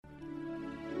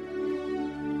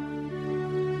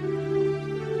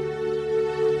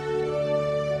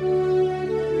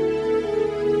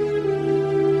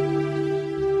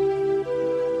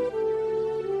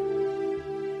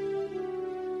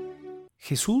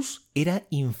Jesús era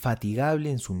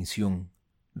infatigable en su misión.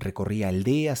 Recorría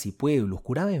aldeas y pueblos,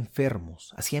 curaba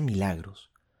enfermos, hacía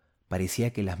milagros.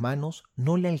 Parecía que las manos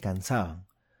no le alcanzaban.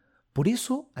 Por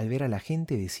eso, al ver a la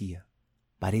gente decía,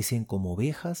 parecen como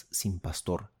ovejas sin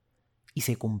pastor, y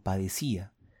se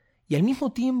compadecía, y al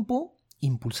mismo tiempo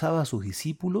impulsaba a sus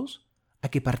discípulos a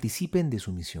que participen de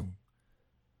su misión.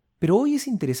 Pero hoy es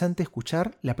interesante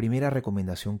escuchar la primera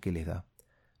recomendación que les da.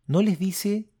 No les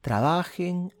dice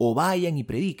trabajen o vayan y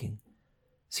prediquen,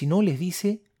 sino les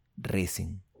dice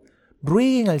recen.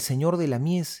 Rueguen al Señor de la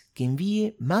mies que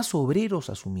envíe más obreros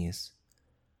a su mies.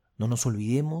 No nos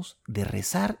olvidemos de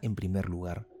rezar en primer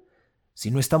lugar. Si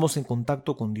no estamos en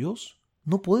contacto con Dios,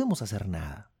 no podemos hacer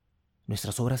nada.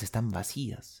 Nuestras obras están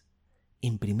vacías.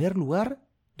 En primer lugar,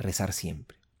 rezar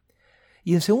siempre.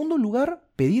 Y en segundo lugar,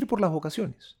 pedir por las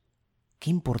vocaciones. Qué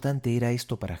importante era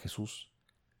esto para Jesús.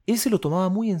 Él se lo tomaba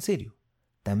muy en serio.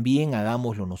 También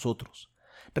hagámoslo nosotros.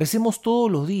 Recemos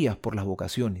todos los días por las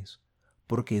vocaciones,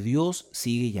 porque Dios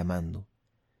sigue llamando.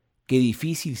 Qué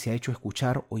difícil se ha hecho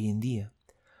escuchar hoy en día.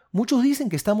 Muchos dicen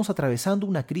que estamos atravesando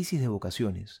una crisis de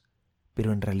vocaciones,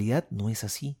 pero en realidad no es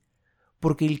así,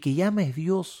 porque el que llama es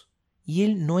Dios y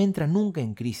Él no entra nunca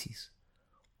en crisis.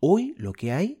 Hoy lo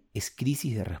que hay es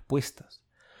crisis de respuestas,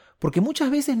 porque muchas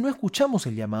veces no escuchamos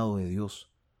el llamado de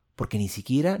Dios, porque ni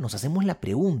siquiera nos hacemos la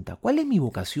pregunta, ¿cuál es mi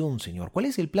vocación, Señor? ¿Cuál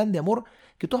es el plan de amor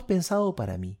que tú has pensado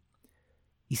para mí?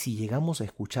 Y si llegamos a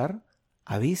escuchar,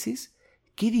 a veces,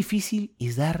 qué difícil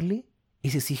es darle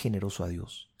ese sí generoso a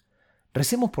Dios.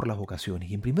 Recemos por las vocaciones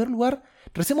y en primer lugar,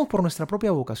 recemos por nuestra propia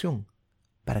vocación,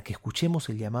 para que escuchemos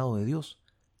el llamado de Dios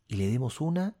y le demos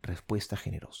una respuesta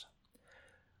generosa.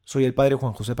 Soy el Padre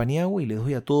Juan José Paniagua y les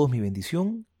doy a todos mi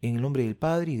bendición en el nombre del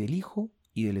Padre y del Hijo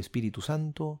y del Espíritu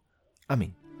Santo.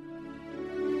 Amén.